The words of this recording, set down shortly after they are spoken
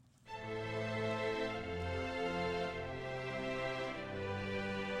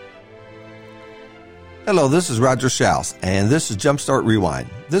Hello, this is Roger Schaus, and this is Jumpstart Rewind.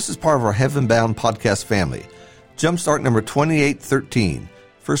 This is part of our Heaven Bound podcast family. Jumpstart number 2813,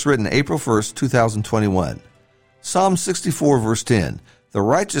 first written April 1st, 2021. Psalm 64, verse 10. The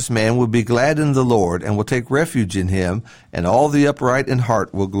righteous man will be glad in the Lord and will take refuge in him, and all the upright in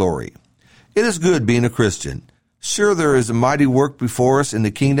heart will glory. It is good being a Christian. Sure, there is a mighty work before us in the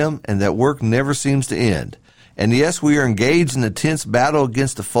kingdom, and that work never seems to end. And yes, we are engaged in a tense battle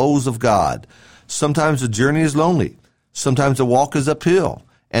against the foes of God. Sometimes the journey is lonely. Sometimes the walk is uphill.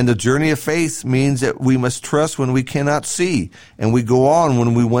 And the journey of faith means that we must trust when we cannot see, and we go on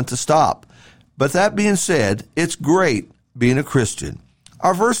when we want to stop. But that being said, it's great being a Christian.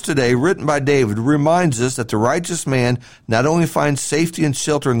 Our verse today, written by David, reminds us that the righteous man not only finds safety and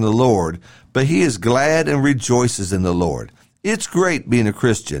shelter in the Lord, but he is glad and rejoices in the Lord. It's great being a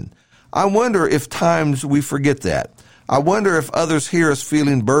Christian. I wonder if times we forget that. I wonder if others hear us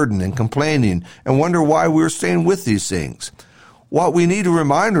feeling burdened and complaining and wonder why we're staying with these things. What we need to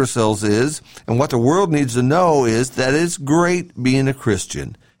remind ourselves is, and what the world needs to know is, that it's great being a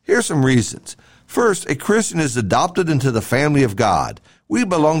Christian. Here's some reasons. First, a Christian is adopted into the family of God. We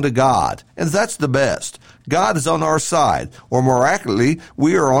belong to God, and that's the best. God is on our side, or miraculously,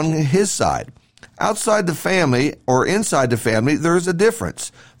 we are on His side. Outside the family or inside the family, there is a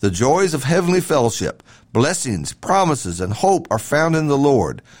difference. The joys of heavenly fellowship, blessings, promises, and hope are found in the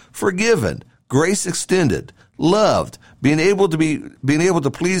Lord. Forgiven, grace extended, loved, being able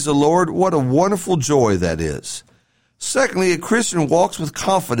to please the Lord, what a wonderful joy that is. Secondly, a Christian walks with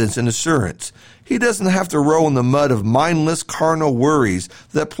confidence and assurance. He doesn't have to roll in the mud of mindless carnal worries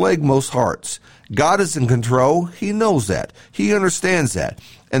that plague most hearts. God is in control. He knows that. He understands that.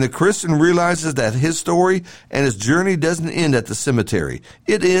 And the Christian realizes that his story and his journey doesn't end at the cemetery.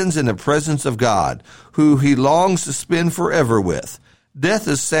 It ends in the presence of God, who he longs to spend forever with. Death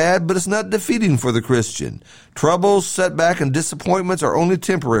is sad, but it's not defeating for the Christian. Troubles, setback, and disappointments are only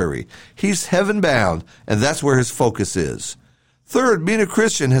temporary. He's heaven-bound, and that's where his focus is. Third, being a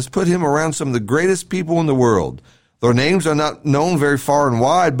Christian has put him around some of the greatest people in the world. Their names are not known very far and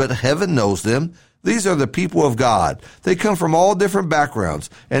wide, but heaven knows them. These are the people of God. They come from all different backgrounds,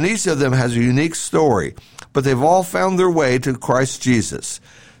 and each of them has a unique story, but they've all found their way to Christ Jesus.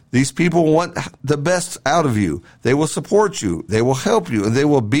 These people want the best out of you. They will support you. They will help you, and they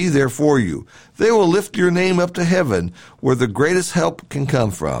will be there for you. They will lift your name up to heaven, where the greatest help can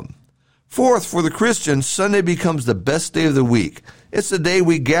come from. Fourth, for the Christian, Sunday becomes the best day of the week. It's the day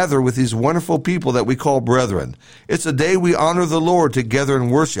we gather with these wonderful people that we call brethren. It's a day we honor the Lord together in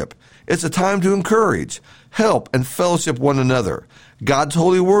worship. It's a time to encourage, help, and fellowship one another. God's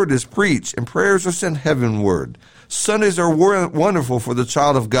holy word is preached, and prayers are sent heavenward. Sundays are wonderful for the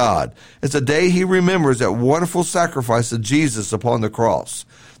child of God. It's a day he remembers that wonderful sacrifice of Jesus upon the cross.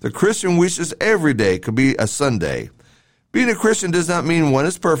 The Christian wishes every day could be a Sunday. Being a Christian does not mean one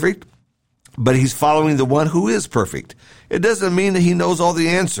is perfect, but he's following the one who is perfect. It doesn't mean that he knows all the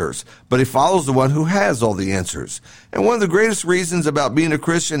answers, but he follows the one who has all the answers. And one of the greatest reasons about being a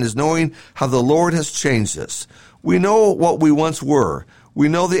Christian is knowing how the Lord has changed us. We know what we once were. We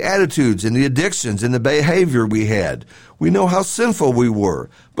know the attitudes and the addictions and the behavior we had. We know how sinful we were.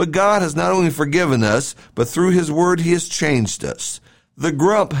 But God has not only forgiven us, but through His Word He has changed us. The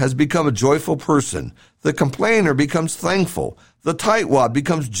grump has become a joyful person. The complainer becomes thankful. The tightwad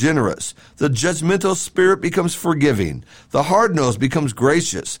becomes generous. The judgmental spirit becomes forgiving. The hard-nosed becomes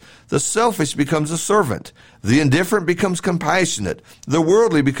gracious. The selfish becomes a servant. The indifferent becomes compassionate. The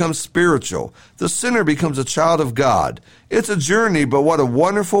worldly becomes spiritual. The sinner becomes a child of God. It's a journey, but what a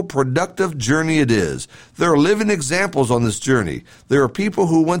wonderful, productive journey it is. There are living examples on this journey. There are people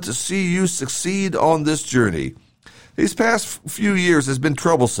who want to see you succeed on this journey. These past few years has been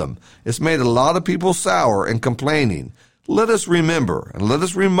troublesome. It's made a lot of people sour and complaining. Let us remember and let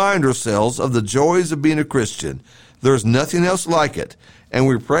us remind ourselves of the joys of being a Christian. There's nothing else like it, and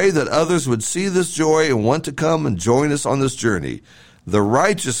we pray that others would see this joy and want to come and join us on this journey. The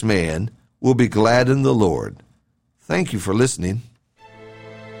righteous man will be glad in the Lord. Thank you for listening.